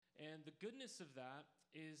And the goodness of that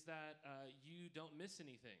is that you don't miss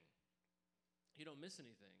anything. You don't miss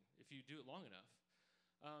anything if you do it long enough.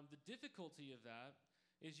 The difficulty of that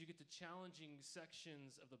is you get to challenging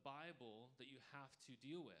sections of the Bible that you have to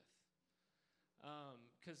deal with.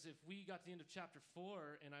 Because if we got to the end of chapter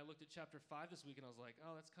 4 and I looked at chapter 5 this week and I was like,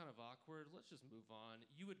 oh, that's kind of awkward, let's just move on.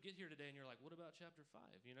 You would get here today and you're like, what about chapter 5,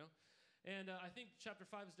 you know? And I think chapter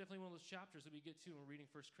 5 is definitely one of those chapters that we get to when we're reading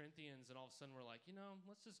 1 Corinthians and all of a sudden we're like, you know,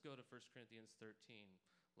 let's just go to 1 Corinthians 13.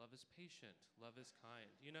 Love is patient, love is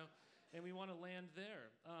kind, you know? And we want to land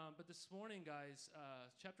there. But this morning, guys,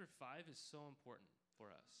 chapter 5 is so important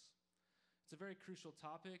for us. It's a very crucial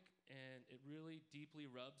topic, and it really deeply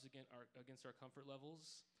rubs against our comfort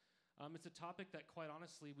levels. It's a topic that, quite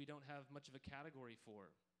honestly, we don't have much of a category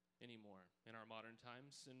for anymore in our modern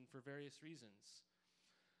times, and for various reasons.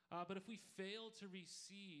 But if we fail to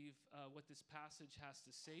receive what this passage has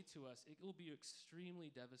to say to us, it will be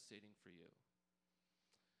extremely devastating for you.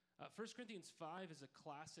 1 Corinthians 5 is a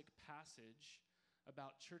classic passage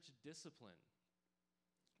about church discipline.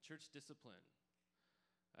 Church discipline.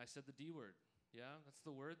 I said the D word, yeah? That's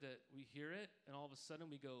the word that we hear it, and all of a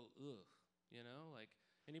sudden we go, ugh, you know? Like,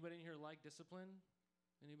 anybody in here like discipline?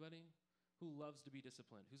 Anybody? Who loves to be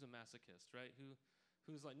disciplined? Who's a masochist, right?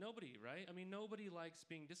 Who's like, nobody, right? I mean, nobody likes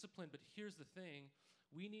being disciplined, but here's the thing.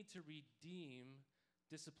 We need to redeem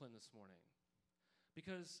discipline this morning.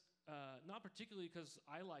 Because, not particularly because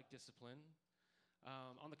I like discipline.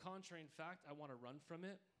 On the contrary, in fact, I want to run from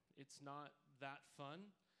it. It's not that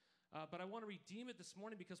fun. But I want to redeem it this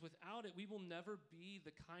morning because without it, we will never be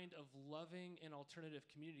the kind of loving and alternative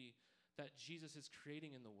community that Jesus is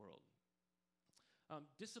creating in the world.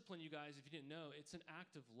 Discipline, you guys, if you didn't know, it's an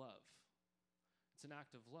act of love. It's an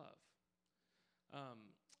act of love.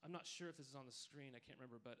 I'm not sure if this is on the screen. I can't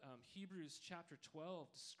remember. But Hebrews chapter 12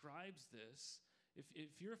 describes this.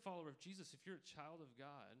 If you're a follower of Jesus, if you're a child of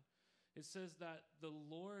God, it says that the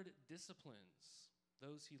Lord disciplines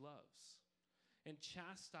those he loves and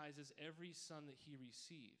chastises every son that he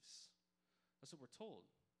receives. That's what we're told,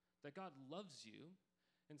 that God loves you,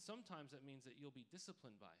 and sometimes that means that you'll be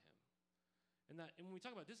disciplined by him. And when we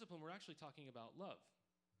talk about discipline, we're actually talking about love.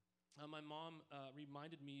 My mom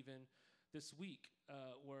reminded me even this week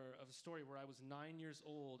of a story where I was 9 years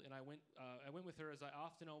old, and I went with her, as I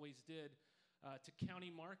often always did, to County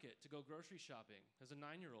Market to go grocery shopping as a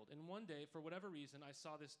 9-year-old. And one day, for whatever reason, I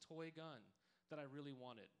saw this toy gun that I really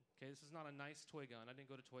wanted. Okay, this is not a nice toy gun. I didn't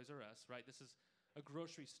go to Toys R Us, right? This is a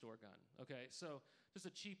grocery store gun. Okay, so just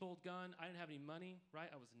a cheap old gun. I didn't have any money,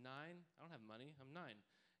 right? I was 9. I don't have money. I'm 9.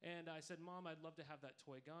 And I said, Mom, I'd love to have that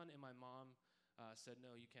toy gun. And my mom said,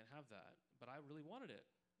 no, you can't have that. But I really wanted it.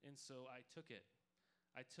 And so I took it.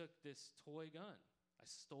 I took this toy gun. I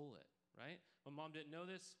stole it, right? My mom didn't know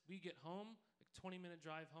this. We get home, like 20-minute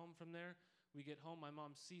drive home from there. We get home. My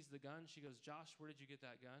mom sees the gun. She goes, Josh, where did you get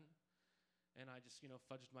that gun? And I just,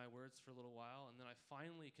 fudged my words for a little while. And then I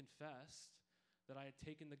finally confessed that I had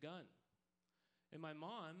taken the gun. And my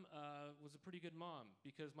mom was a pretty good mom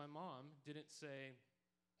because my mom didn't say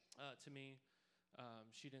to me,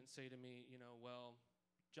 she didn't say to me, well,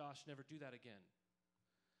 Josh, never do that again.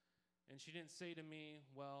 And she didn't say to me,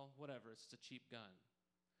 well, whatever, it's just a cheap gun.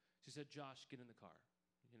 She said, Josh, get in the car.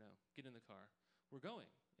 Get in the car. We're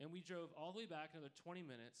going. And we drove all the way back another 20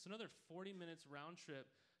 minutes, another 40 minutes round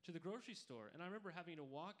trip to the grocery store. And I remember having to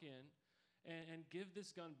walk in and give this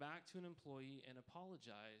gun back to an employee and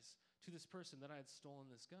apologize to this person that I had stolen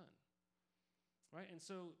this gun. Right? And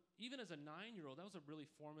so even as a 9-year-old, that was a really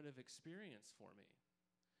formative experience for me.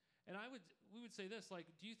 And we would say this, like,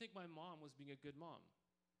 do you think my mom was being a good mom?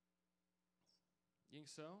 You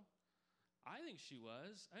think so? I think she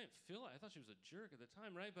was. I didn't feel it. I thought she was a jerk at the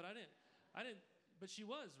time, right? But I didn't, but she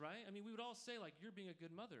was, right? I mean, we would all say, like, you're being a good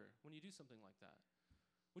mother when you do something like that.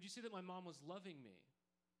 Would you say that my mom was loving me?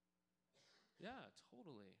 Yeah,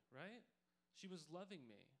 totally, right? She was loving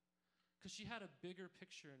me because she had a bigger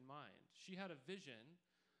picture in mind. She had a vision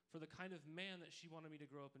for the kind of man that she wanted me to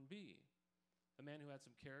grow up and be. A man who had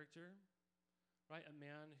some character, right? A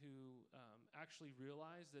man who actually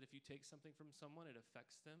realized that if you take something from someone, it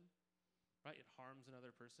affects them, right? It harms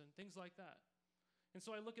another person, things like that. And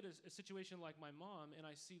so I look at a situation like my mom, and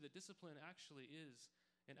I see that discipline actually is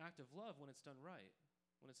an act of love when it's done right.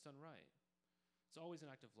 When it's done right. It's always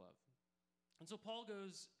an act of love. And so Paul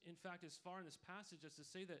goes, in fact, as far in this passage as to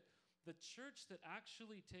say that the church that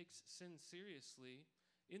actually takes sin seriously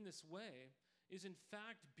in this way is in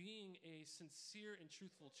fact being a sincere and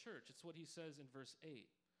truthful church. It's what he says in verse 8.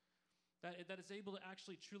 That is able to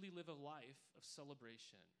actually truly live a life of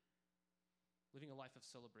celebration. Living a life of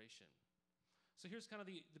celebration. So here's kind of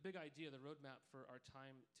the big idea, the roadmap for our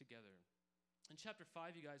time together. In chapter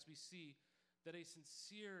 5, you guys, we see that a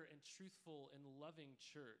sincere and truthful and loving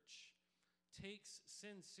church takes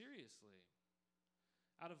sin seriously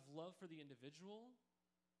out of love for the individual,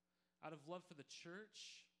 out of love for the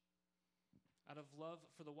church, out of love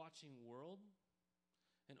for the watching world,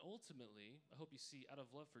 and ultimately, I hope you see, out of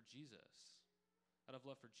love for Jesus. Out of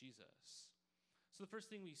love for Jesus. So the first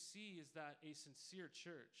thing we see is that a sincere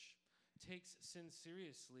church takes sin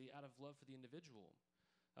seriously out of love for the individual.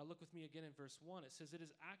 Look with me again in verse 1. It says, "It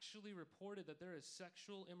is actually reported that there is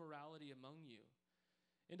sexual immorality among you,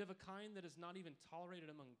 and of a kind that is not even tolerated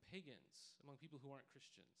among pagans," among people who aren't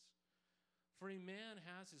Christians. "For a man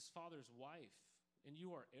has his father's wife, and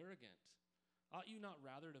you are arrogant. Ought you not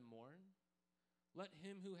rather to mourn? Let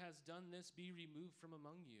him who has done this be removed from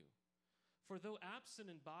among you. For though absent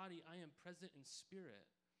in body, I am present in spirit.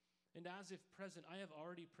 And as if present, I have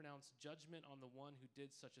already pronounced judgment on the one who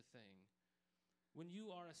did such a thing. When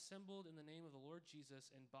you are assembled in the name of the Lord Jesus,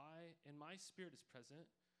 and my spirit is present,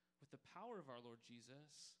 with the power of our Lord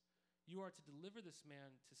Jesus, you are to deliver this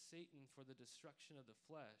man to Satan for the destruction of the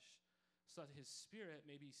flesh, so that his spirit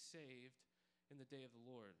may be saved in the day of the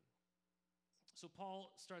Lord." So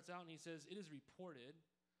Paul starts out and he says, it is reported,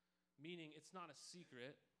 meaning it's not a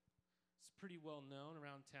secret. It's pretty well known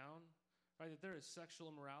around town, right, that there is sexual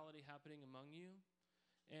immorality happening among you.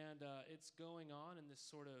 And it's going on in this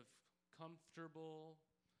sort of comfortable,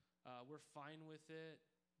 we're fine with it,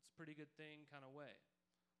 it's a pretty good thing kind of way,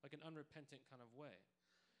 like an unrepentant kind of way.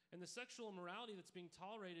 And the sexual immorality that's being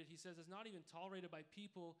tolerated, he says, is not even tolerated by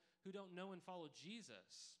people who don't know and follow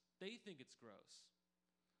Jesus. They think it's gross.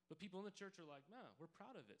 But people in the church are like, no, we're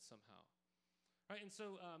proud of it somehow. Right? And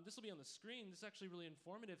so this will be on the screen. This is actually really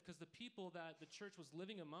informative because the people that the church was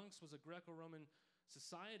living amongst was a Greco-Roman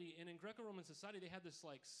society. And in Greco-Roman society, they had this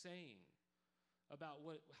like saying about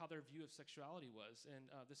how their view of sexuality was. And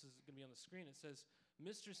this is going to be on the screen. It says,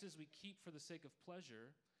 "Mistresses we keep for the sake of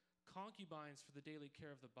pleasure, concubines for the daily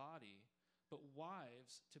care of the body, but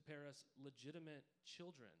wives to bear us legitimate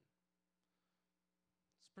children."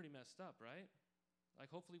 It's pretty messed up, right? Like,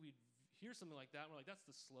 hopefully we'd hear something like that, and we're like, that's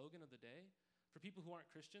the slogan of the day. For people who aren't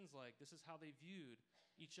Christians, like, this is how they viewed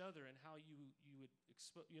each other and how you would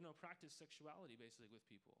practice sexuality, basically, with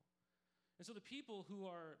people. And so the people who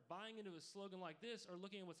are buying into a slogan like this are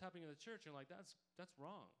looking at what's happening in the church and like, that's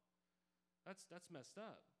wrong. That's messed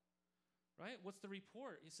up, right? What's the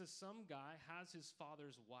report? He says some guy has his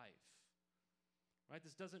father's wife, right?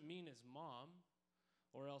 This doesn't mean his mom,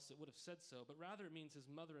 or else it would have said so, but rather it means his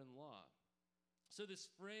mother-in-law. So this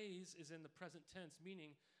phrase is in the present tense,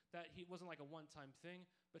 meaning that he wasn't like a one-time thing,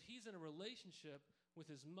 but he's in a relationship with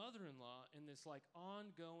his mother-in-law in this like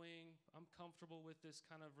ongoing, I'm comfortable with this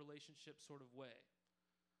kind of relationship sort of way.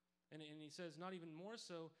 And he says not even more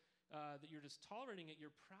so that you're just tolerating it,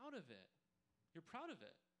 you're proud of it. You're proud of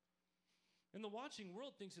it. And the watching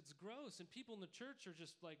world thinks it's gross, and people in the church are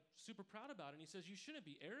just like super proud about it. And he says you shouldn't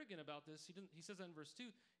be arrogant about this. He says that in verse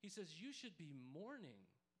 2. He says you should be mourning.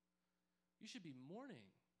 You should be mourning,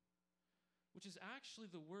 which is actually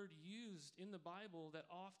the word used in the Bible that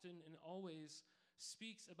often and always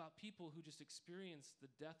speaks about people who just experience the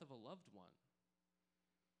death of a loved one.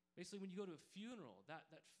 Basically, when you go to a funeral, that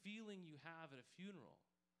feeling you have at a funeral,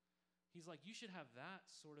 he's like, you should have that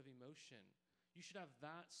sort of emotion. You should have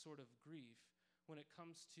that sort of grief when it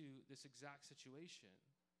comes to this exact situation.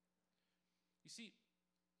 You see,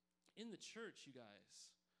 in the church, you guys,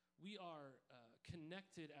 we are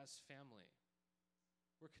connected as family.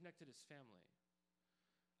 We're connected as family.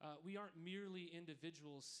 We aren't merely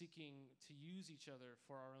individuals seeking to use each other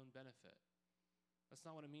for our own benefit. That's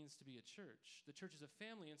not what it means to be a church. The church is a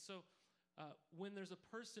family. And so when there's a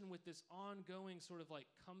person with this ongoing sort of like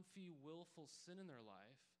comfy, willful sin in their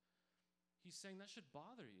life, he's saying that should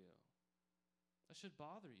bother you. That should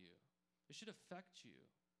bother you. It should affect you.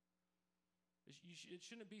 It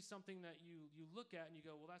shouldn't be something that you look at and you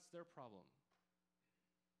go, well, that's their problem.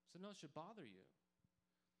 So no, it should bother you.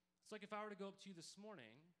 It's like if I were to go up to you this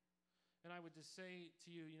morning and I would just say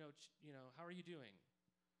to you, how are you doing?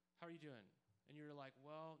 How are you doing? And you're like,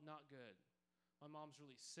 well, not good. My mom's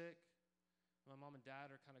really sick. My mom and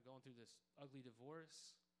dad are kind of going through this ugly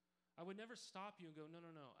divorce. I would never stop you and go,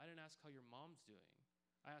 no. I didn't ask how your mom's doing.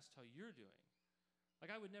 I asked how you're doing.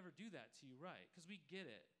 Like, I would never do that to you, right? Because we get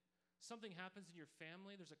it. Something happens in your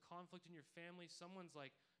family, there's a conflict in your family, someone's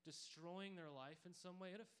like destroying their life in some way,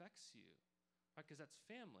 it affects you, right? Because that's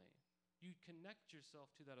family. You connect yourself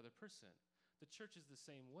to that other person. The church is the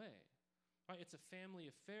same way, right? It's a family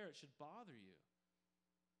affair. It should bother you.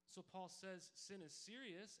 So Paul says sin is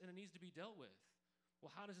serious and it needs to be dealt with.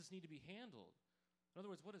 Well, how does this need to be handled? In other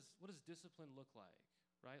words, what does discipline look like,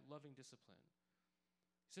 right? Loving discipline.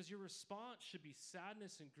 He says your response should be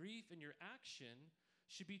sadness and grief, and your action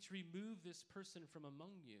should be to remove this person from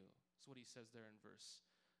among you. That's what he says there in verse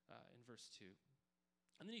 2.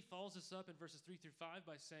 And then he follows this up in verses 3 through 5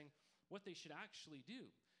 by saying what they should actually do.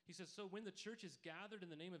 He says, so when the church is gathered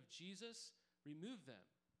in the name of Jesus, remove them.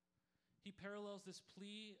 He parallels this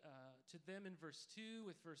plea to them in verse 2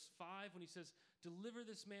 with verse 5 when he says, deliver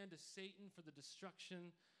this man to Satan for the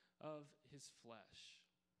destruction of his flesh.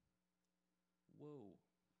 Whoa,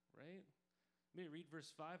 right? You may read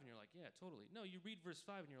verse 5 and you're like, yeah, totally. No, you read verse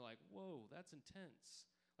 5 and you're like, whoa, that's intense.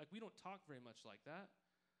 Like, we don't talk very much like that.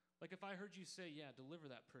 Like, if I heard you say, yeah, deliver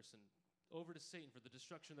that person over to Satan for the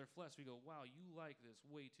destruction of their flesh, we go, wow, you like this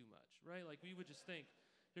way too much, right? Like, we would just think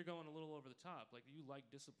you're going a little over the top. Like, you like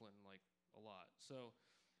discipline, like, a lot. So,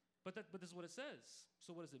 but this is what it says.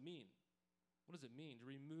 So what does it mean? What does it mean to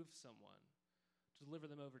remove someone, to deliver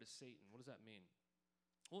them over to Satan? What does that mean?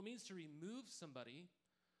 Well, it means to remove somebody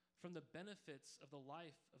from the benefits of the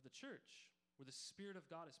life of the church, where the Spirit of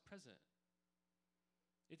God is present.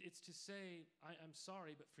 It's to say, I'm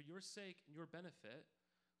sorry, but for your sake and your benefit,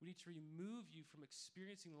 we need to remove you from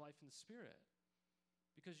experiencing the life in the Spirit,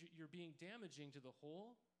 because you're being damaging to the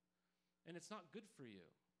whole, and it's not good for you.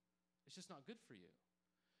 It's just not good for you.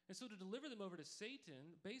 And so to deliver them over to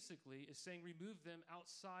Satan, basically, is saying remove them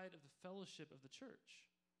outside of the fellowship of the church.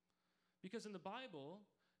 Because in the Bible,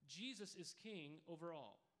 Jesus is king over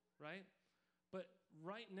all, right? But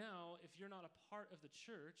right now, if you're not a part of the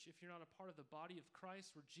church, if you're not a part of the body of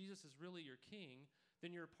Christ where Jesus is really your king,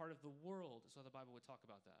 then you're a part of the world. So the Bible would talk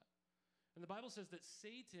about that. And the Bible says that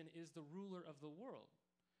Satan is the ruler of the world.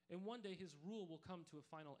 And one day his rule will come to a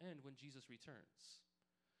final end when Jesus returns.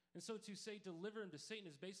 And so to say deliver him to Satan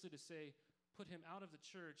is basically to say put him out of the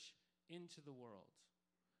church into the world.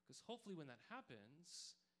 Because hopefully when that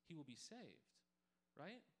happens, he will be saved,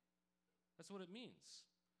 right? That's what it means.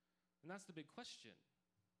 And that's the big question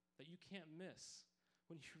that you can't miss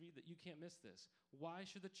when you read that. You can't miss this. Why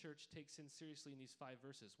should the church take sin seriously in these 5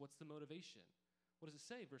 verses? What's the motivation? What does it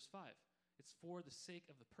say? Verse 5. It's for the sake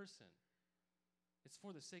of the person. It's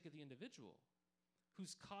for the sake of the individual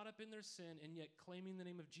who's caught up in their sin and yet claiming the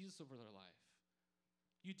name of Jesus over their life.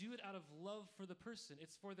 You do it out of love for the person.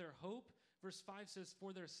 It's for their hope. Verse 5 says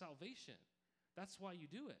for their salvation. That's why you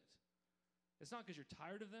do it. It's not because you're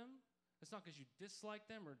tired of them. It's not because you dislike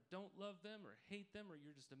them or don't love them or hate them or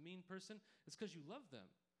you're just a mean person. It's because you love them.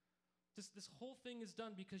 This whole thing is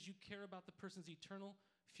done because you care about the person's eternal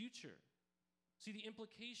future. See, the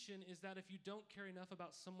implication is that if you don't care enough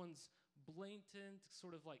about someone's blatant,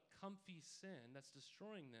 sort of like comfy sin that's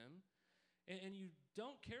destroying them, and you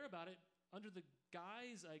don't care about it under the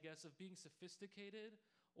guise, I guess, of being sophisticated,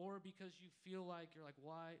 or because you feel like you're like,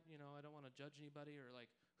 why, I don't want to judge anybody, or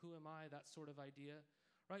like, who am I, that sort of idea.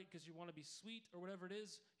 Right, because you want to be sweet or whatever it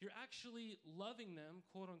is, you're actually loving them,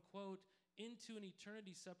 quote unquote, into an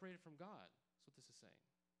eternity separated from God. That's what this is saying.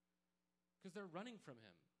 Because they're running from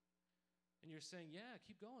him. And you're saying, yeah,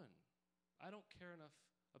 keep going. I don't care enough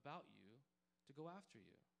about you to go after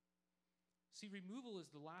you. See, removal is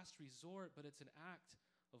the last resort, but it's an act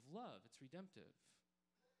of love. It's redemptive.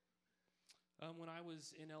 When I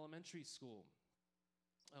was in elementary school,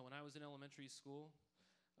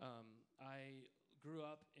 I grew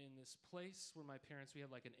up in this place where we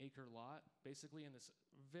had like an acre lot, basically, in this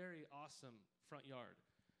very awesome front yard,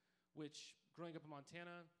 which growing up in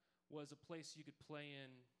Montana was a place you could play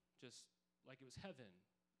in just like it was heaven,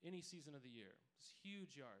 any season of the year. This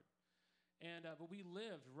huge yard. And but we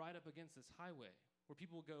lived right up against this highway where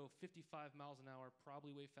people would go 55 miles an hour,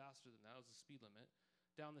 probably way faster than that, was the speed limit,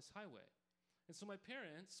 down this highway. And so my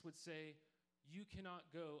parents would say, you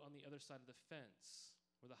cannot go on the other side of the fence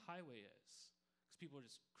where the highway is, because people are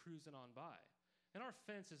just cruising on by. And our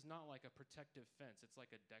fence is not like a protective fence. It's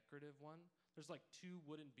like a decorative one. There's like 2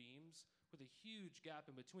 wooden beams with a huge gap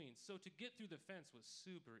in between. So to get through the fence was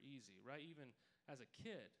super easy, right? Even as a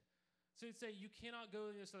kid. So you'd say, you cannot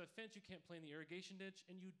go on the other side of the fence, you can't play in the irrigation ditch,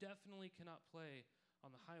 and you definitely cannot play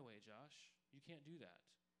on the highway, Josh. You can't do that,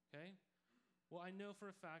 okay? Well, I know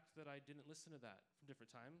for a fact that I didn't listen to that from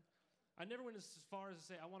different time. I never went as far as to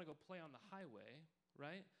say, I want to go play on the highway,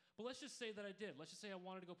 right? But let's just say that I did. Let's just say I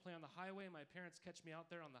wanted to go play on the highway, and my parents catch me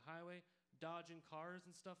out there on the highway, dodging cars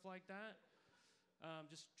and stuff like that.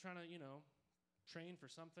 Just trying to, train for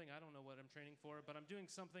something. I don't know what I'm training for, but I'm doing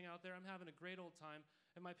something out there. I'm having a great old time,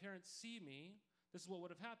 and my parents see me. This is what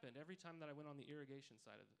would have happened. Every time that I went on the irrigation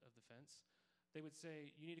side of the fence, they would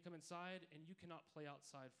say, you need to come inside, and you cannot play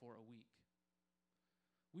outside for a week.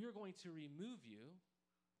 We are going to remove you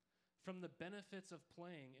from the benefits of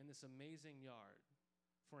playing in this amazing yard.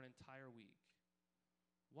 for an entire week.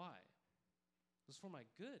 Why? It was for my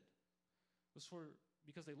good. It was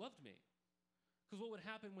because they loved me. Because what would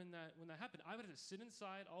happen when that happened, I would have to sit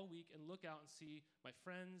inside all week and look out and see my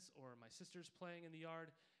friends or my sisters playing in the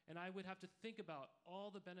yard, and I would have to think about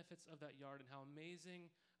all the benefits of that yard and how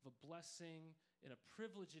amazing of a blessing and a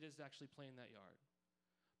privilege it is to actually play in that yard.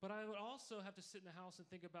 But I would also have to sit in the house and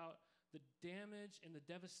think about the damage and the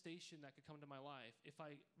devastation that could come to my life if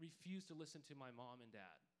I refused to listen to my mom and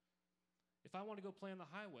dad. If I want to go play on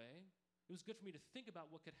the highway, it was good for me to think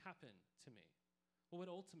about what could happen to me, what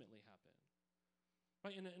would ultimately happen.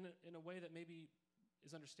 Right, in a way that maybe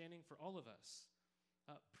is understanding for all of us.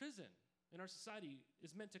 Prison in our society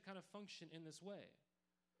is meant to kind of function in this way.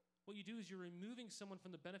 What you do is you're removing someone from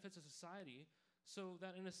the benefits of society so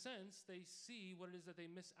that, in a sense, they see what it is that they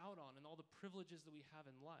miss out on and all the privileges that we have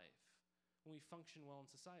in life when we function well in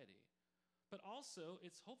society. But also,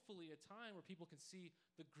 it's hopefully a time where people can see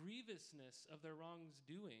the grievousness of their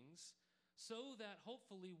wrongdoings so that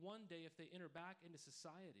hopefully one day, if they enter back into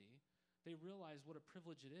society, they realize what a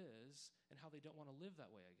privilege it is and how they don't want to live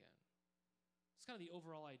that way again. It's kind of the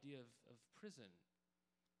overall idea of prison.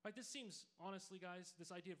 Right, this seems, honestly, guys,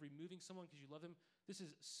 this idea of removing someone because you love them, this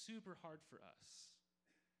is super hard for us.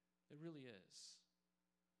 It really is.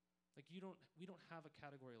 Like, we don't have a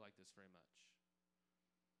category like this very much.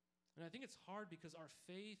 And I think it's hard because our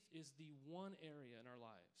faith is the one area in our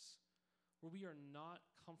lives where we are not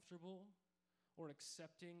comfortable or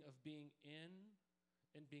accepting of being in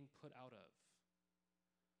and being put out of.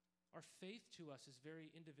 Our faith to us is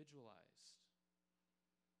very individualized,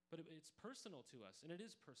 but it's personal to us, and it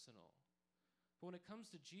is personal. But when it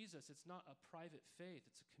comes to Jesus, it's not a private faith,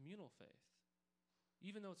 it's a communal faith,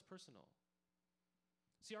 even though it's personal.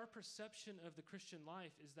 See, our perception of the Christian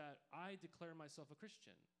life is that I declare myself a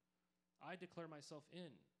Christian. I declare myself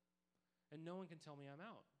in, and no one can tell me I'm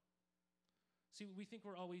out. See, we think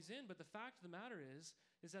we're always in, but the fact of the matter is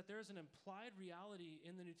that there's an implied reality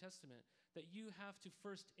in the New Testament that you have to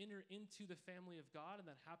first enter into the family of God, and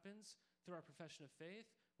that happens through our profession of faith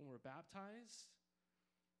when we're baptized,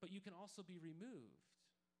 but you can also be removed.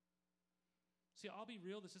 See, I'll be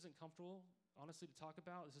real, this isn't comfortable, honestly, to talk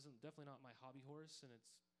about. This isn't definitely not my hobby horse, and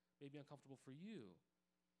it's maybe uncomfortable for you,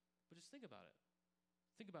 but just think about it.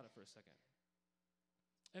 Think about it for a second.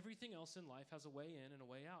 Everything else in life has a way in and a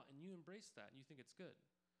way out, and you embrace that, and you think it's good.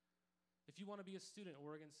 If you want to be a student at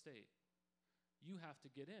Oregon State, you have to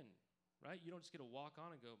get in, right? You don't just get to walk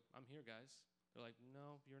on and go, I'm here, guys. They're like,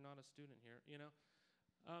 no, you're not a student here, you know?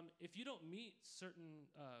 If you don't meet certain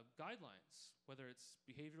guidelines, whether it's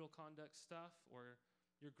behavioral conduct stuff or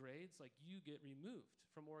your grades, like you get removed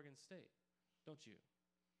from Oregon State, don't you?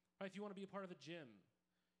 Right? If you want to be a part of a gym,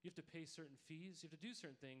 you have to pay certain fees, you have to do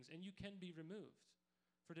certain things, and you can be removed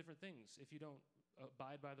for different things if you don't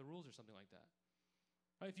abide by the rules or something like that.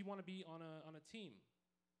 Right? If you want to be on a team,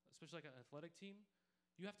 especially like an athletic team,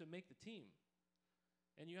 you have to make the team.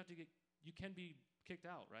 And you can be kicked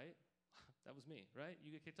out, right? That was me, right? You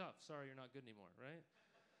get kicked off. Sorry, you're not good anymore, right?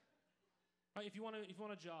 Right? If you want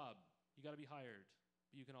a job, you got to be hired,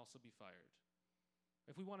 but you can also be fired.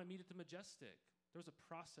 If we want to meet at the Majestic, there was a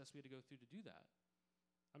process we had to go through to do that.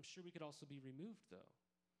 I'm sure we could also be removed, though.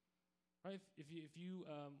 Right? If you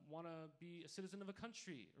want to be a citizen of a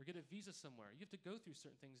country or get a visa somewhere, you have to go through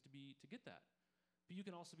certain things to get that. But you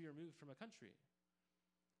can also be removed from a country.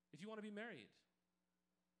 If you want to be married,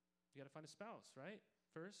 you got to find a spouse, right?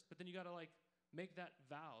 First, but then you got to make that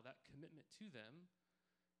vow, that commitment to them,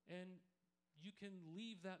 and you can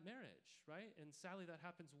leave that marriage, right? And sadly, that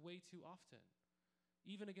happens way too often,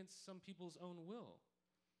 even against some people's own will.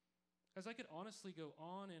 As I could honestly go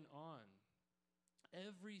on and on,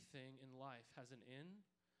 everything in life has an in,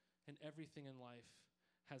 and everything in life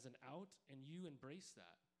has an out, and you embrace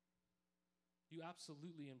that. You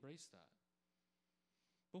absolutely embrace that.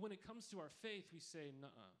 But when it comes to our faith, we say,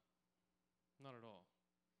 nuh-uh, not at all.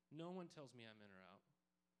 No one tells me I'm in or out.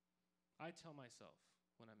 I tell myself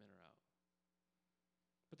when I'm in or out.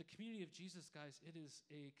 But the community of Jesus, guys, it is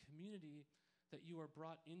a community that you are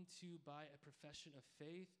brought into by a profession of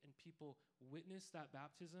faith, and people witness that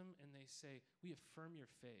baptism, and they say, we affirm your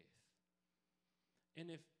faith. And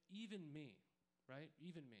if even me, right,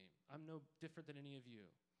 even me, I'm no different than any of you.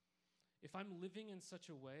 If I'm living in such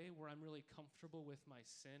a way where I'm really comfortable with my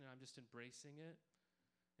sin and I'm just embracing it,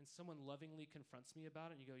 and someone lovingly confronts me about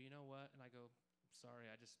it, and you go, you know what? And I go, sorry,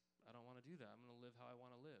 I don't want to do that. I'm going to live how I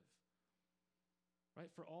want to live. Right?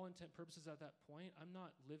 For all intent purposes at that point, I'm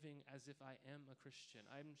not living as if I am a Christian.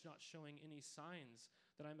 I'm not showing any signs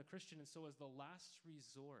that I'm a Christian. And so as the last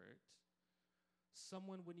resort,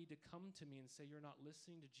 someone would need to come to me and say, you're not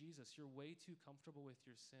listening to Jesus. You're way too comfortable with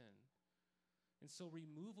your sin. And so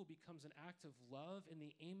removal becomes an act of love, and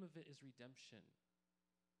the aim of it is redemption.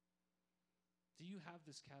 Do you have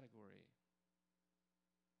this category?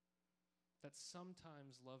 That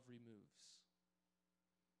sometimes love removes.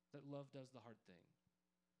 That love does the hard thing.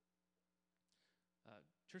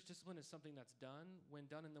 Church discipline is something that's done when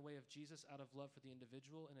done in the way of Jesus out of love for the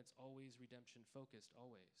individual, and it's always redemption focused,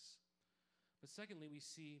 always. But secondly, we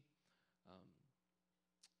see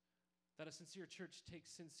that a sincere church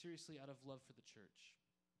takes sin seriously out of love for the church.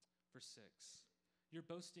 Verse 6, your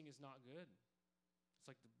boasting is not good. It's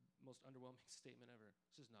like the most underwhelming statement ever.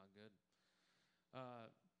 It's just not good.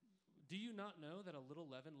 Do you not know that a little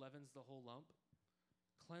leaven leavens the whole lump?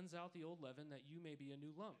 Cleanse out the old leaven that you may be a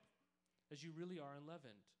new lump, as you really are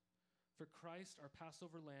unleavened. For Christ, our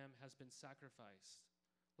Passover lamb, has been sacrificed.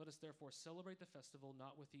 Let us therefore celebrate the festival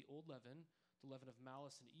not with the old leaven, the leaven of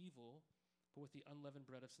malice and evil, but with the unleavened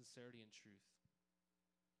bread of sincerity and truth.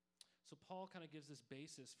 So Paul kind of gives this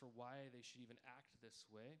basis for why they should even act this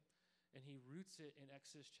way, and he roots it in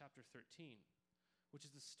Exodus chapter 13, which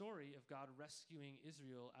is the story of God rescuing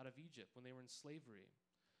Israel out of Egypt when they were in slavery.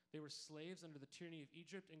 They were slaves under the tyranny of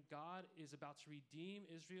Egypt, and God is about to redeem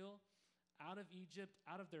Israel out of Egypt,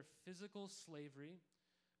 out of their physical slavery,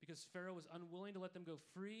 because Pharaoh was unwilling to let them go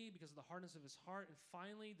free because of the hardness of his heart. And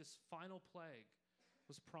finally, this final plague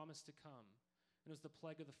was promised to come. And it was the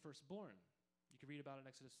plague of the firstborn. You can read about it in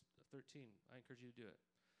Exodus 13. I encourage you to do it.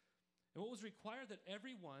 And what was required that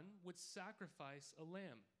everyone would sacrifice a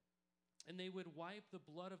lamb. And they would wipe the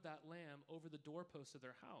blood of that lamb over the doorposts of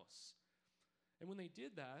their house. And when they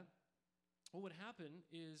did that, what would happen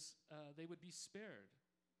is they would be spared.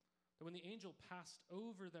 That when the angel passed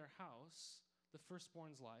over their house, the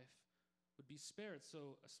firstborn's life would be spared.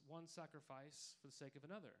 So one sacrifice for the sake of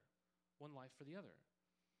another, one life for the other.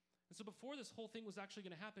 And so before this whole thing was actually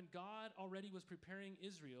going to happen, God already was preparing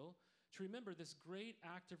Israel to remember this great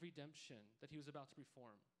act of redemption that he was about to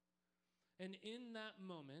perform. And in that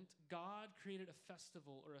moment, God created a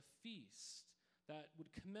festival or a feast that would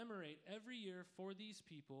commemorate every year for these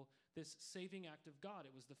people this saving act of God.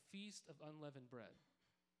 It was the Feast of Unleavened Bread.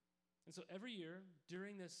 And so every year,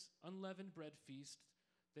 during this unleavened bread feast,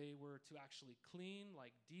 they were to actually clean,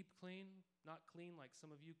 like deep clean, not clean like some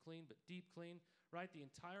of you clean, but deep clean, right? The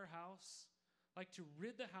entire house, like to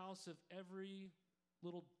rid the house of every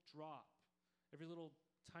little drop, every little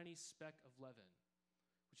tiny speck of leaven.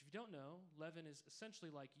 Which if you don't know, leaven is essentially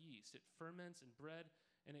like yeast. It ferments in bread,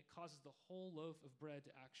 and it causes the whole loaf of bread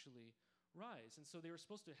to actually rise. And so they were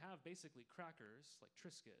supposed to have basically crackers, like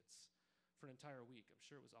Triscuits, for an entire week. I'm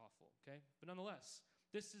sure it was awful, okay? But nonetheless,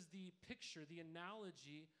 this is the picture, the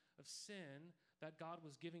analogy of sin that God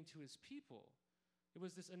was giving to his people. It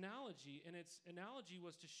was this analogy, and its analogy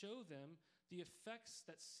was to show them the effects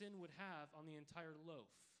that sin would have on the entire loaf,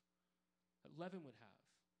 that leaven would have.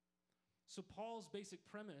 So Paul's basic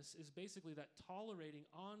premise is basically that tolerating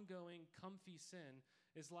ongoing, comfy sin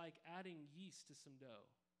is like adding yeast to some dough.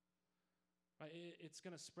 Right? It's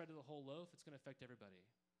going to spread to the whole loaf. It's going to affect everybody.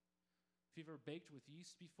 If you've ever baked with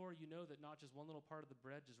yeast before, you know that not just one little part of the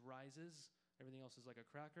bread just rises, everything else is like a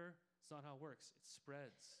cracker. It's not how it works. It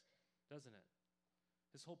spreads, doesn't it?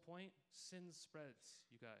 His whole point, sin spreads,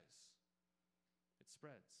 you guys. It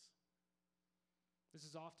spreads. This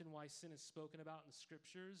is often why sin is spoken about in the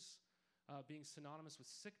scriptures, being synonymous with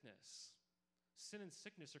sickness. Sin and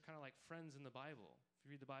sickness are kind of like friends in the Bible. If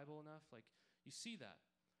you read the Bible enough, like you see that.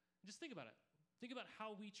 And just think about it. Think about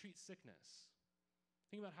how we treat sickness.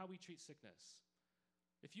 Think about how we treat sickness.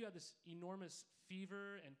 If you had this enormous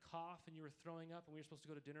fever and cough and you were throwing up and we were supposed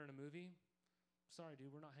to go to dinner and a movie, sorry,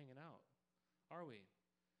 dude, we're not hanging out, are we?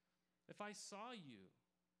 If I saw you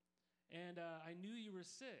and I knew you were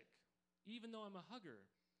sick, even though I'm a hugger,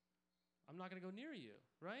 I'm not going to go near you,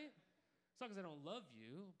 right? It's not because I don't love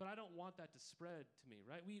you, but I don't want that to spread to me,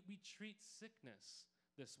 right? We treat sickness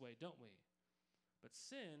this way, don't we? But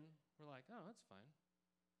sin, we're like, oh, that's fine.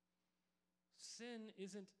 Sin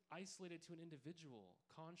isn't isolated to an individual,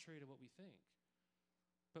 contrary to what we think.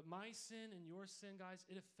 But my sin and your sin, guys,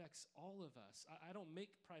 it affects all of us. I don't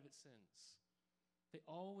make private sins. They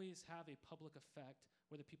always have a public effect,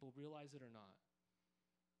 whether people realize it or not.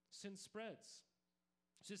 Sin spreads.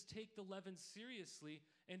 Just take the leaven seriously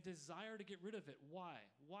and desire to get rid of it. Why?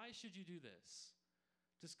 Why should you do this?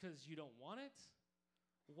 Just because you don't want it?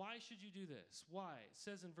 Why should you do this? Why? It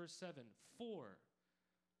says in verse 7, for.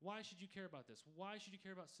 Why should you care about this? Why should you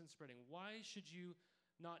care about sin spreading? Why should you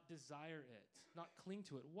not desire it, not cling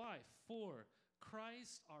to it? Why? For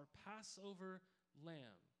Christ, our Passover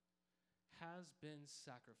lamb, has been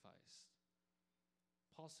sacrificed.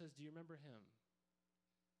 Paul says, do you remember him?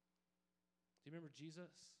 Do you remember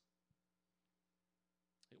Jesus?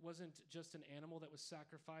 It wasn't just an animal that was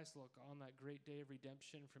sacrificed, look, on that great day of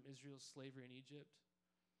redemption from Israel's slavery in Egypt,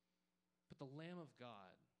 but the Lamb of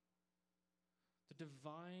God. The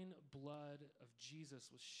divine blood of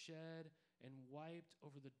Jesus was shed and wiped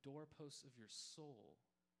over the doorposts of your soul.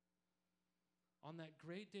 On that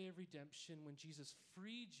great day of redemption when Jesus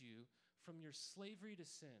freed you from your slavery to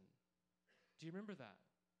sin. Do you remember that?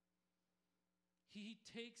 He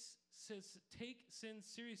says, take sin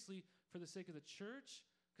seriously for the sake of the church,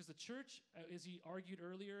 because the church, as he argued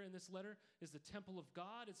earlier in this letter, is the temple of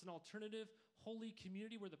God. It's an alternative, holy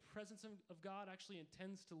community where the presence of God actually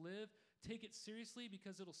intends to live. Take it seriously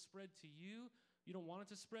because it'll spread to you. You don't want it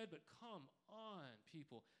to spread, but come on,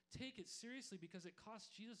 people. Take it seriously because it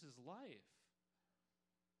cost Jesus his life.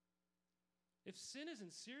 If sin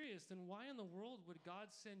isn't serious, then why in the world would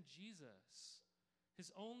God send Jesus,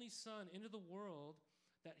 his only son, into the world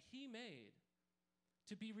that he made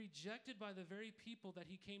to be rejected by the very people that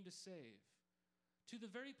he came to save? To the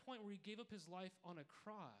very point where he gave up his life on a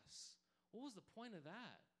cross. What was the point of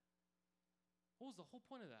that? What was the whole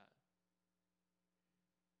point of that?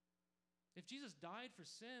 If Jesus died for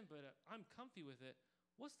sin, but I'm comfy with it,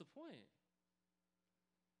 what's the point?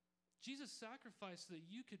 Jesus sacrificed so that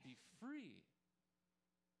you could be free.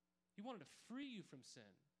 He wanted to free you from sin.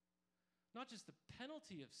 Not just the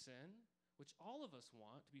penalty of sin, which all of us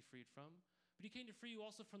want to be freed from, but he came to free you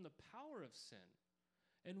also from the power of sin.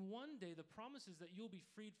 And one day the promise is that you'll be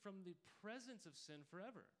freed from the presence of sin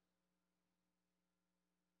forever.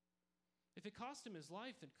 If it cost him his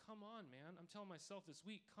life, then come on, man. I'm telling myself this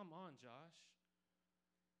week, come on, Josh.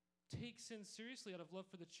 Take sin seriously out of love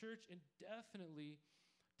for the church and definitely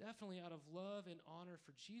out of love and honor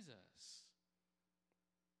for Jesus.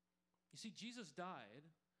 You see, Jesus died,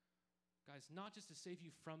 guys, not just to save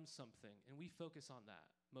you from something, and we focus on that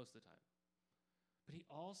most of the time, but he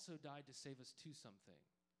also died to save us to something.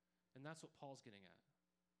 And that's what Paul's getting at.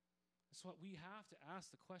 That's what we have to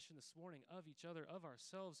ask the question this morning of each other, of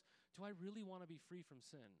ourselves. Do I really want to be free from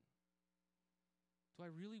sin? Do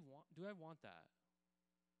I want that?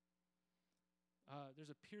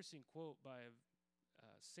 There's a piercing quote by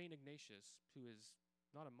St. Ignatius, who is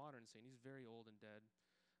not a modern saint. He's very old and dead.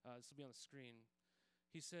 This will be on the screen.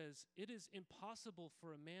 He says, "It is impossible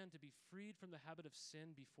for a man to be freed from the habit of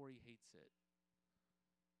sin before he hates it."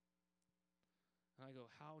 And I go,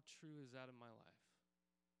 how true is that in my life?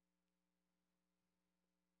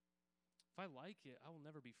 If I like it, I will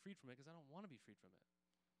never be freed from it because I don't want to be freed from it.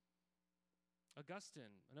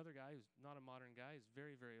 Augustine, another guy who's not a modern guy, he's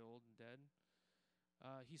very, very old and dead.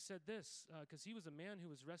 He said this, because he was a man who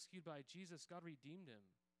was rescued by Jesus, God redeemed him.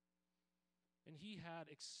 And he had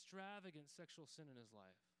extravagant sexual sin in his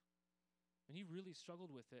life. And he really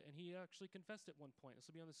struggled with it. And he actually confessed at one point, this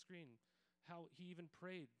will be on the screen, how he even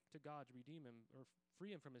prayed to God to redeem him or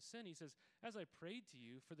free him from his sin. He says, "As I prayed to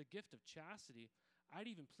you for the gift of chastity, I'd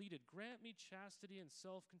even pleaded, grant me chastity and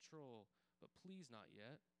self-control, but please not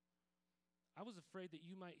yet. I was afraid that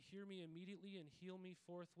you might hear me immediately and heal me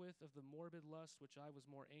forthwith of the morbid lust which I was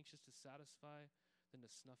more anxious to satisfy than to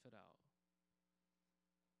snuff it out."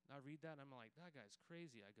 And I read that and I'm like, that guy's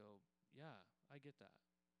crazy. I go, yeah, I get that.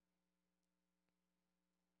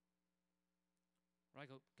 Or I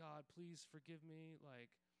go, God, please forgive me,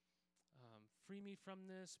 free me from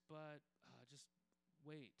this, but just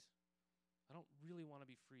wait. I don't really want to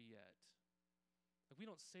be free yet. We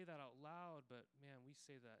don't say that out loud, but man, we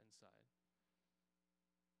say that inside.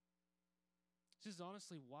 This is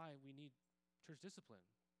honestly why we need church discipline.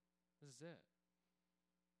 This is it.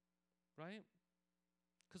 Right?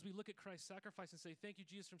 Because we look at Christ's sacrifice and say, thank you,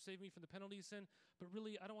 Jesus, for saving me from the penalty of sin, but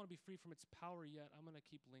really, I don't want to be free from its power yet. I'm going to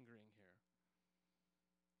keep lingering here.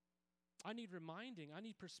 I need reminding, I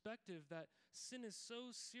need perspective that sin is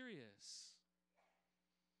so serious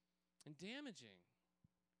and damaging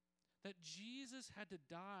that Jesus had to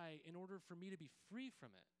die in order for me to be free from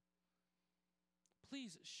it.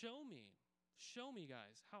 Please show me,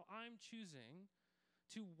 guys, how I'm choosing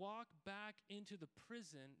to walk back into the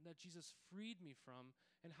prison that Jesus freed me from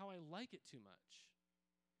and how I like it too much.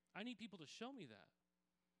 I need people to show me that.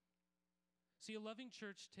 See, a loving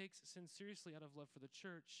church takes sin seriously out of love for the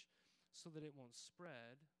church so that it won't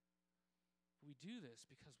spread. We do this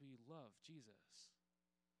because we love Jesus.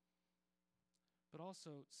 But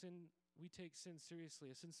also, we take sin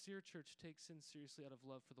seriously. A sincere church takes sin seriously out of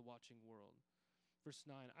love for the watching world. Verse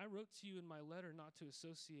 9, I wrote to you in my letter not to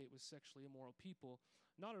associate with sexually immoral people,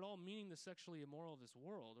 not at all meaning the sexually immoral of this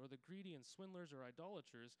world, or the greedy and swindlers or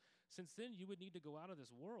idolaters, since then you would need to go out of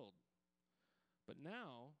this world. But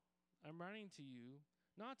now I'm writing to you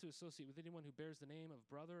not to associate with anyone who bears the name of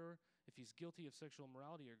brother if he's guilty of sexual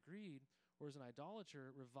immorality or greed, or is an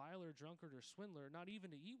idolater, reviler, drunkard, or swindler, not even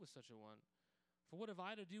to eat with such a one. For what have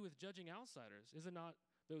I to do with judging outsiders? Is it not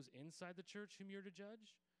those inside the church whom you're to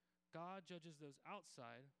judge? God judges those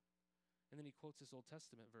outside. And then he quotes this Old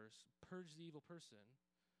Testament verse, purge the evil person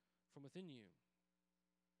from within you.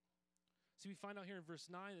 See, we find out here in verse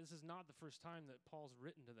 9 that this is not the first time that Paul's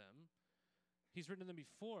written to them. He's written to them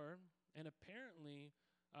before, and apparently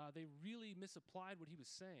they really misapplied what he was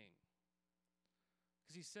saying.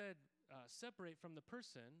 Because he said, separate from the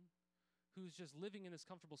person who's just living in this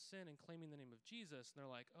comfortable sin and claiming the name of Jesus. And they're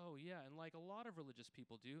like, oh yeah, and like a lot of religious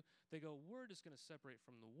people do, they go, we're just going to separate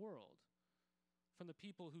from the world, from the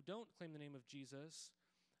people who don't claim the name of Jesus,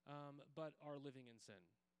 but are living in sin,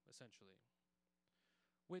 essentially.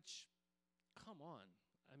 Which, come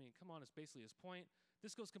on is basically his point.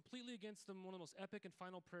 This goes completely against one of the most epic and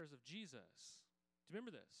final prayers of Jesus. Do you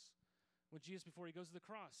remember this? When Jesus, before he goes to the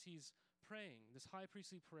cross, he's praying this high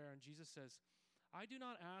priestly prayer, and Jesus says, I do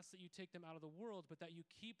not ask that you take them out of the world, but that you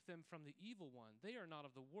keep them from the evil one. They are not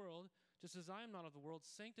of the world, just as I am not of the world.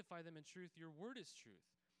 Sanctify them in truth. Your word is truth.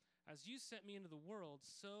 As you sent me into the world,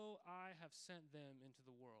 so I have sent them into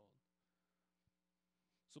the world.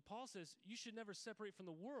 So Paul says, you should never separate from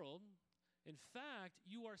the world. In fact,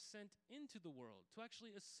 you are sent into the world to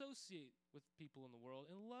actually associate with people in the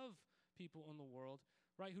world and love people in the world,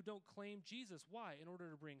 right, who don't claim Jesus. Why? In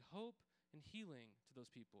order to bring hope and healing to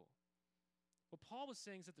those people. What Paul was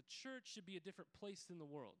saying is that the church should be a different place than the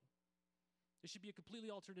world. It should be a completely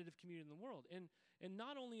alternative community in the world. And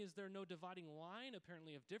not only is there no dividing line,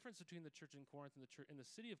 apparently, of difference between the church in Corinth and the church in the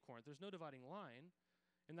city of Corinth, there's no dividing line.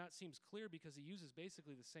 And that seems clear because he uses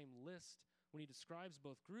basically the same list when he describes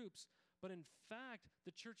both groups. But in fact,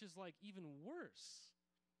 the church is like even worse.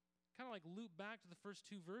 Kind of like loop back to the first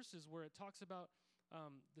two verses where it talks about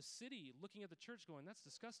the city looking at the church going, that's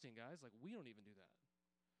disgusting, guys. Like, we don't even do that.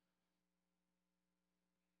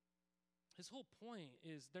 His whole point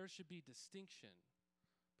is there should be distinction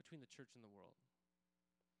between the church and the world.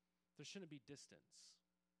 There shouldn't be distance.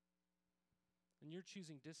 And you're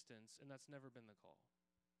choosing distance, and that's never been the call.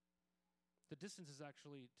 The distance is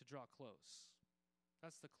actually to draw close.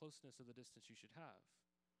 That's the closeness of the distance you should have.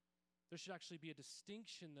 There should actually be a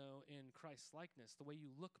distinction, though, in Christ's likeness, the way you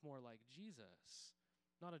look more like Jesus,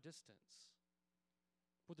 not a distance.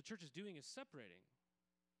 What the church is doing is separating.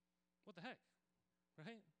 What the heck,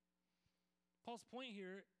 right? Paul's point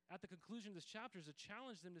here at the conclusion of this chapter is to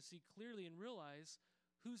challenge them to see clearly and realize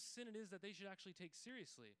whose sin it is that they should actually take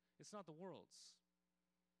seriously. It's not the world's,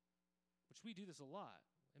 which we do this a lot.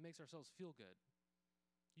 It makes ourselves feel good.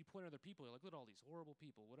 You point at other people, you're like, look at all these horrible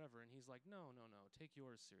people, whatever. And he's like, no, take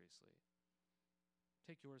yours seriously.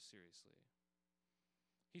 Take yours seriously.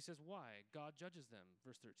 He says, why? God judges them.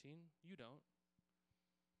 Verse 13, you don't.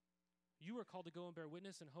 You are called to go and bear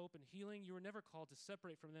witness and hope and healing. You were never called to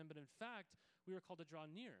separate from them, but in fact, we are called to draw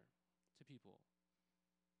near to people.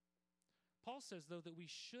 Paul says, though, that we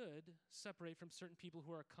should separate from certain people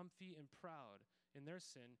who are comfy and proud in their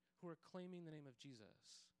sin, who are claiming the name of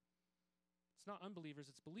Jesus. It's not unbelievers,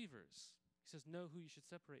 it's believers. He says, know who you should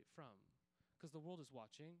separate from, because the world is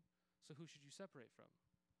watching, so who should you separate from?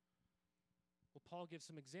 Well, Paul gives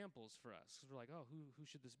some examples for us, because we're like, oh, who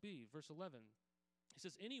should this be? Verse 11, he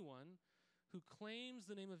says, anyone who claims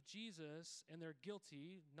the name of Jesus and they're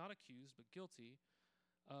guilty, not accused, but guilty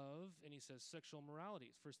of, and he says, sexual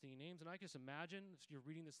immorality. It's the first thing he names. And I can just imagine, if you're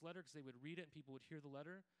reading this letter, because they would read it and people would hear the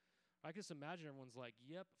letter, I can just imagine everyone's like,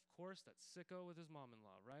 yep, of course, that sicko with his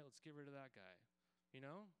mom-in-law, right? Let's get rid of that guy. You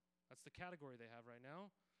know? That's the category they have right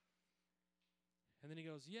now. And then he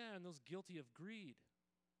goes, yeah, and those guilty of greed.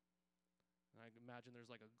 And I imagine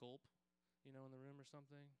there's like a gulp, in the room or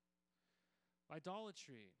something.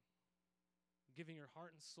 Idolatry, giving your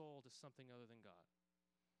heart and soul to something other than God.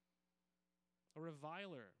 A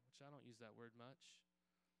reviler, which I don't use that word much,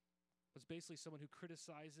 was basically someone who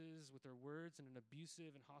criticizes with their words in an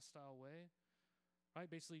abusive and hostile way, right?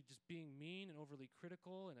 Basically just being mean and overly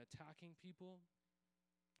critical and attacking people,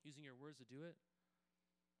 using your words to do it.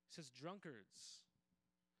 He says drunkards.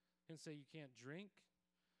 He didn't say you can't drink.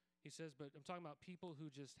 He says, but I'm talking about people who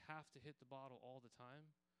just have to hit the bottle all the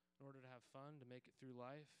time in order to have fun, to make it through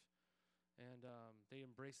life. And they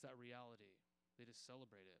embrace that reality. They just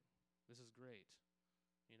celebrate it. This is great,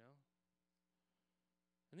 And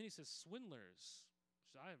then he says swindlers,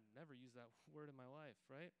 which I have never used that word in my life,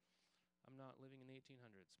 right? I'm not living in the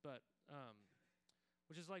 1800s. But,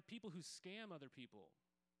 which is like people who scam other people,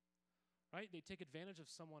 right? They take advantage of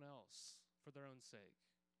someone else for their own sake.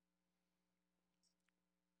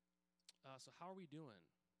 So how are we doing?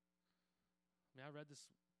 I mean, I read this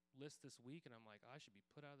list this week, and I'm like, I should be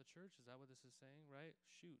put out of the church? Is that what this is saying, right?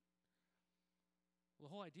 Shoot. Well,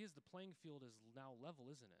 the whole idea is the playing field is now level,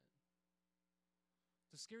 isn't it?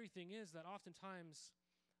 The scary thing is that oftentimes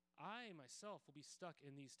I myself will be stuck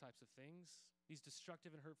in these types of things, these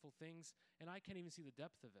destructive and hurtful things, and I can't even see the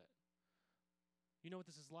depth of it. You know what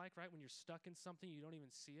this is like, right? When you're stuck in something, you don't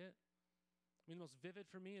even see it. I mean, the most vivid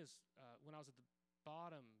for me is when I was at the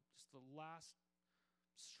bottom, just the last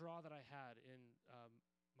straw that I had in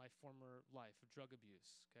my former life of drug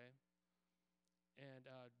abuse, okay? And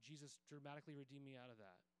Jesus dramatically redeemed me out of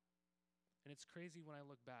that. And it's crazy when I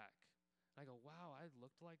look back. I go, wow, I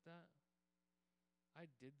looked like that. I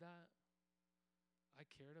did that. I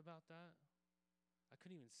cared about that. I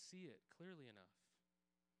couldn't even see it clearly enough,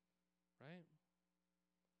 right?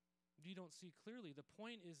 You don't see clearly. The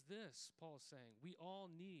point is this, Paul is saying, we all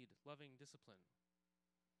need loving discipline.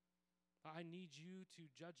 I need you to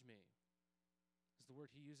judge me, is the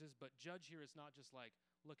word he uses. But judge here is not just like,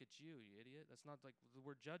 look at you, you idiot. That's not like the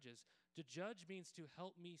word judge is. To judge means to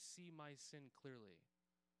help me see my sin clearly.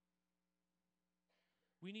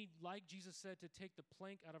 We need, like Jesus said, to take the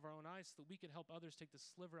plank out of our own eyes so that we can help others take the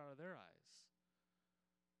sliver out of their eyes.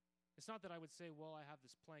 It's not that I would say, well, I have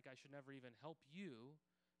this plank, I should never even help you.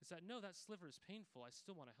 It's that, no, that sliver is painful. I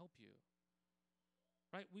still want to help you.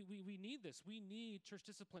 Right? We need this. We need church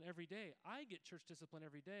discipline every day. I get church discipline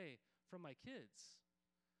every day from my kids,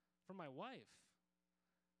 from my wife.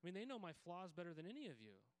 I mean, they know my flaws better than any of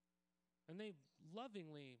you. And they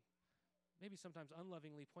lovingly, maybe sometimes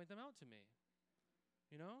unlovingly, point them out to me.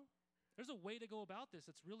 You know? There's a way to go about this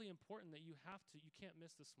that's really important that you can't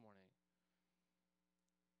miss this morning.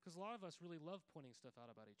 Because a lot of us really love pointing stuff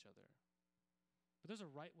out about each other. But there's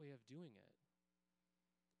a right way of doing it.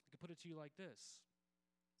 I could put it to you like this.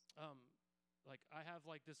 Like I have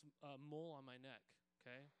like this mole on my neck,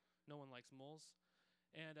 okay? No one likes moles.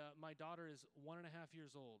 And my daughter is 1.5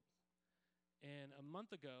 years old. And a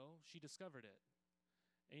month ago, she discovered it.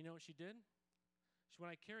 And you know what she did? When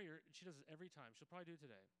I carry her, she does it every time. She'll probably do it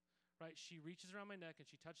today, right? She reaches around my neck and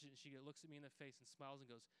she touches it and she looks at me in the face and smiles and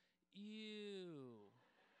goes, ew,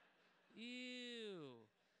 ew.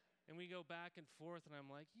 And we go back and forth and I'm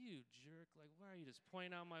like, you jerk, like, why are you just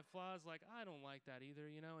pointing out my flaws? Like, I don't like that either,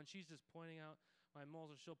 you know? And she's just pointing out my moles,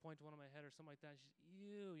 or she'll point to one on my head or something like that. And she's,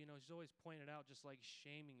 ew, you know, she's always pointing it out, just like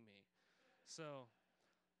shaming me. So,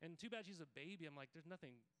 and too bad she's a baby. I'm like, there's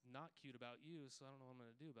nothing not cute about you, so I don't know what I'm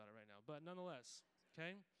going to do about it right now. But nonetheless,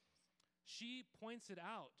 okay? She points it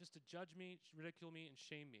out just to judge me, ridicule me, and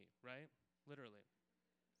shame me, right? Literally.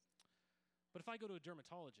 But if I go to a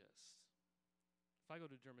dermatologist, a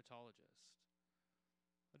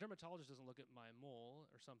dermatologist doesn't look at my mole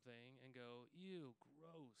or something and go, ew,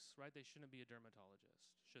 gross, right? They shouldn't be a dermatologist,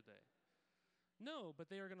 should they? No, but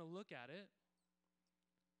they are going to look at it,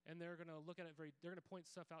 and they're going to they're going to point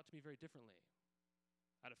stuff out to me very differently,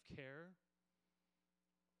 out of care,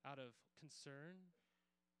 out of concern,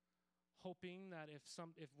 hoping that if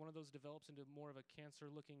one of those develops into more of a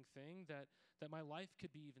cancer-looking thing, that my life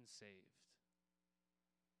could be even saved.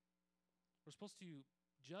 We're supposed to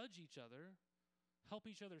judge each other, help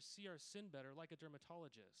each other see our sin better like a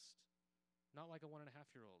dermatologist, not like a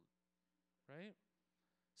 1.5-year-old, right?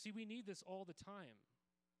 See, we need this all the time.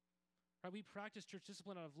 Right? We practice church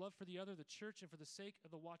discipline out of love for the other, the church, and for the sake of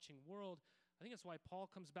the watching world. I think that's why Paul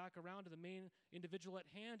comes back around to the main individual at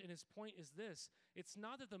hand, and his point is this. It's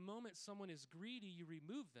not that the moment someone is greedy, you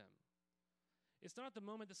remove them. It's not the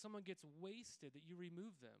moment that someone gets wasted that you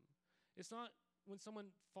remove them. It's not when someone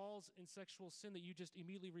falls in sexual sin that you just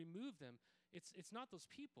immediately remove them. It's not those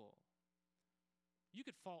people. You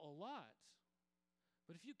could fall a lot,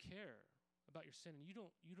 but if you care about your sin and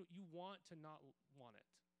you want to not want it,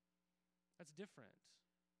 that's different.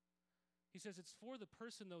 He says it's for the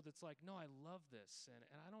person, though, that's like, no, I love this, and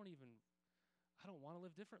I don't want to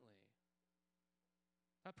live differently.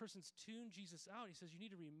 That person's tuned Jesus out. He says you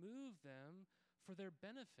need to remove them for their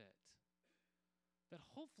benefit, that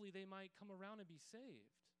hopefully they might come around and be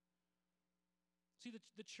saved. See,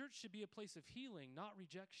 the church should be a place of healing, not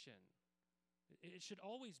rejection. It should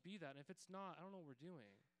always be that. And if it's not, I don't know what we're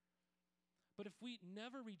doing. But if we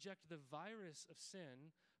never reject the virus of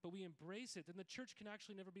sin, but we embrace it, then the church can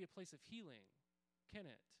actually never be a place of healing, can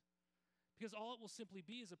it? Because all it will simply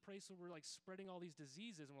be is a place where we're like spreading all these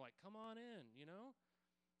diseases and we're like, come on in, you know?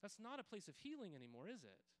 That's not a place of healing anymore, is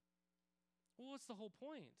it? Well, what's the whole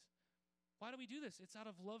point? Why do we do this? It's out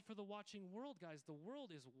of love for the watching world, guys. The world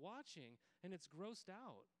is watching and it's grossed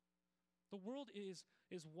out. The world is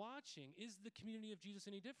watching. Is the community of Jesus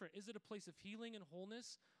any different? Is it a place of healing and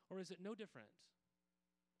wholeness, or is it no different?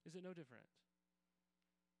 Is it no different?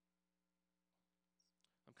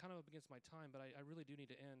 I'm kind of up against my time, but I really do need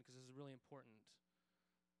to end because this is really important.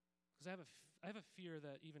 Because I have a fear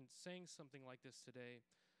that even saying something like this today,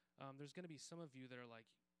 there's going to be some of you that are like,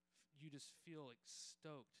 you just feel like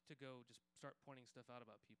stoked to go just start pointing stuff out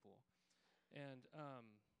about people. And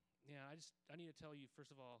yeah, I need to tell you,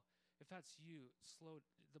 first of all, if that's you,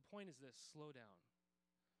 the point is this: slow down.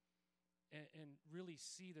 And really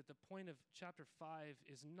see that the point of chapter 5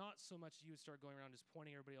 is not so much you would start going around just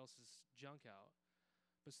pointing everybody else's junk out,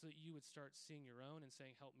 but so that you would start seeing your own and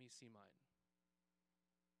saying, help me see mine.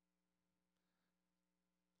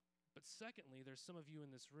 But secondly, there's some of you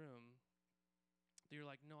in this room that you're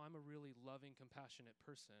like, no, I'm a really loving, compassionate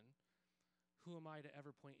person. Who am I to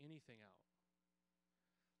ever point anything out?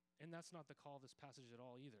 And that's not the call of this passage at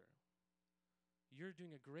all either. You're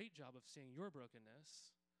doing a great job of seeing your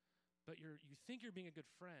brokenness, but you think you're being a good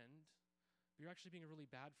friend, but you're actually being a really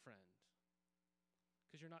bad friend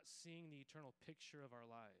because you're not seeing the eternal picture of our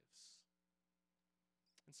lives.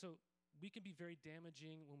 And so we can be very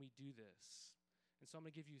damaging when we do this. And so I'm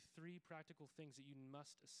going to give you 3 practical things that you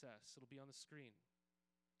must assess. It'll be on the screen.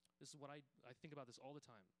 This is what I think about this all the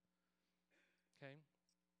time. Okay?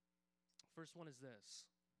 First one is this.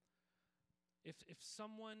 If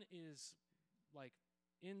someone is like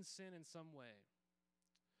in sin in some way,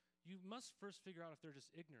 you must first figure out if they're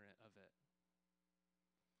just ignorant of it.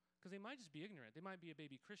 Because they might just be ignorant. They might be a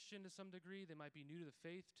baby Christian to some degree. They might be new to the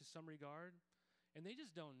faith to some regard. And they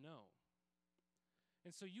just don't know.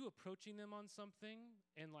 And so you approaching them on something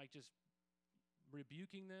and like just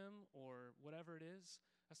rebuking them or whatever it is,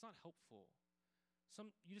 that's not helpful.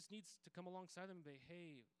 You just need to come alongside them and be,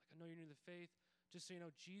 hey, like I know you're new to the faith. Just so you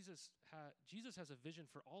know, Jesus has a vision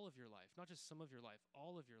for all of your life, not just some of your life,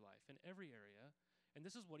 all of your life in every area. And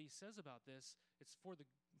this is what he says about this. It's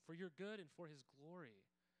for your good and for his glory.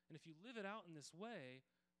 And if you live it out in this way,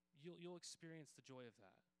 you'll experience the joy of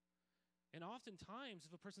that. And oftentimes,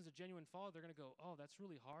 if a person's a genuine follower, they're going to go, oh, that's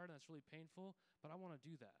really hard and that's really painful, but I want to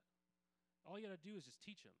do that. All you got to do is just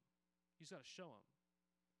teach them. You just got to show them.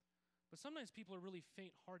 But sometimes people are really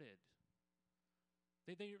faint-hearted.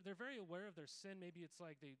 They're very aware of their sin. Maybe it's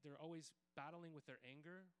like they're always battling with their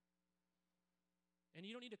anger. And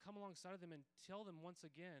you don't need to come alongside of them and tell them once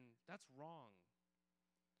again, that's wrong.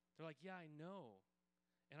 They're like, yeah, I know.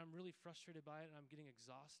 And I'm really frustrated by it, and I'm getting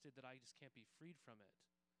exhausted that I just can't be freed from it.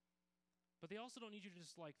 But they also don't need you to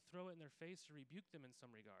just like throw it in their face or rebuke them in some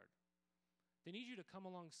regard. They need you to come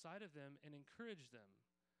alongside of them and encourage them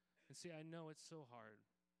and say, I know it's so hard.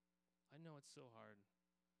 I know it's so hard.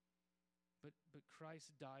 But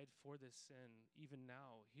Christ died for this sin. Even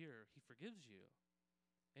now, here, he forgives you.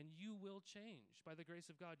 And you will change. By the grace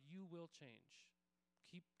of God, you will change.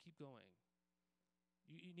 Keep going.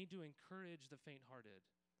 You need to encourage the faint-hearted.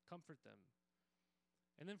 Comfort them.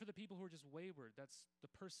 And then for the people who are just wayward, that's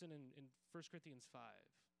the person in 1 Corinthians 5.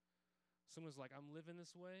 Someone's like, I'm living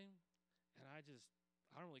this way, and I don't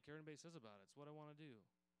really care what anybody says about it. It's what I want to do.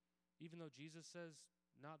 Even though Jesus says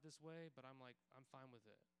not this way, but I'm like, I'm fine with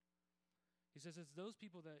it. He says it's those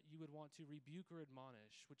people that you would want to rebuke or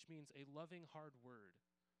admonish, which means a loving, hard word.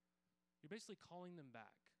 You're basically calling them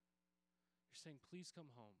back. You're saying, please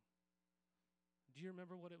come home. Do you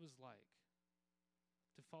remember what it was like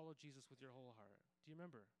to follow Jesus with your whole heart? Do you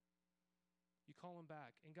remember? You call them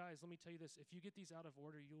back. And guys, let me tell you this. If you get these out of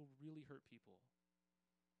order, you'll really hurt people.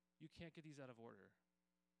 You can't get these out of order.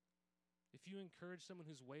 If you encourage someone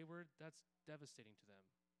who's wayward, that's devastating to them.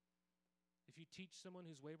 If you teach someone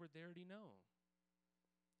who's wayward, they already know.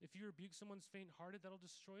 If you rebuke someone's faint-hearted, that'll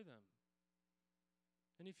destroy them.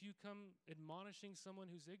 And if you come admonishing someone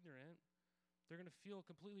who's ignorant, they're going to feel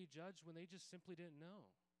completely judged when they just simply didn't know.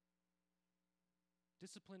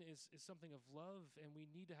 Discipline is something of love, and we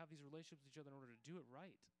need to have these relationships with each other in order to do it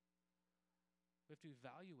right. We have to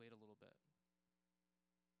evaluate a little bit.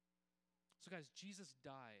 So guys, Jesus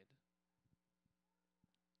died.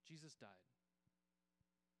 Jesus died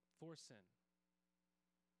for sin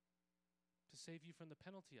to save you from the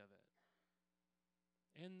penalty of it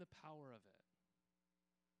and the power of it.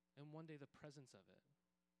 And one day the presence of it.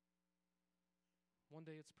 One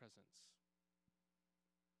day its presence.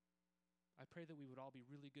 I pray that we would all be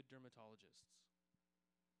really good dermatologists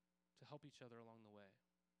to help each other along the way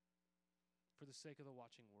for the sake of the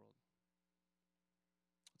watching world.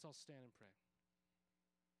 Let's all stand and pray.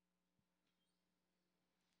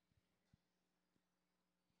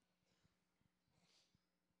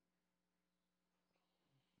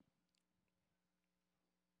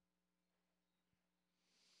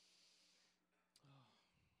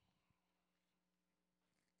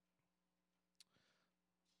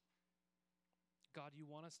 God, you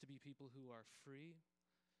want us to be people who are free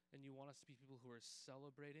And you want us to be people who are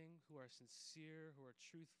celebrating, who are sincere, who are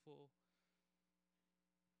truthful,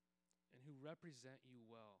 and who represent you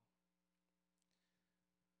well.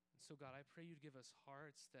 And so, God, I pray you'd give us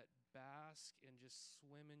hearts that bask and just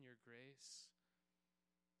swim in your grace,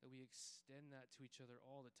 that we extend that to each other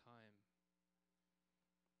all the time.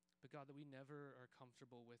 But God, that we never are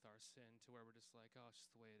comfortable with our sin to where we're just like, oh, it's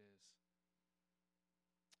just the way it is.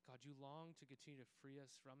 God, you long to continue to free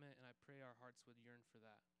us from it, and I pray our hearts would yearn for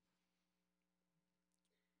that.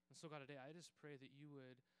 And so, God, today I just pray that you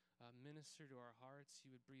would minister to our hearts,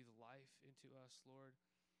 you would breathe life into us, Lord,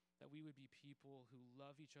 that we would be people who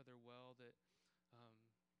love each other well, that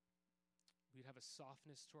we'd have a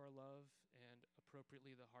softness to our love and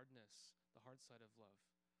appropriately the hard side of love,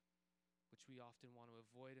 which we often want to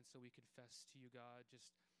avoid. And so we confess to you, God,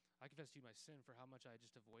 I confess to you my sin for how much I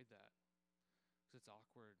just avoid that because it's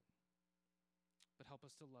awkward. But help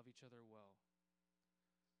us to love each other well.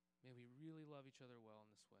 May we really love each other well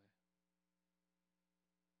in this way.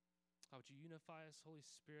 Would you unify us, Holy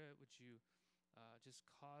Spirit? Would you just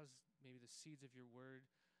cause maybe the seeds of your word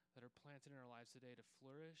that are planted in our lives today to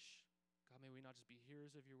flourish? God, may we not just be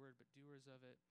hearers of your word, but doers of it.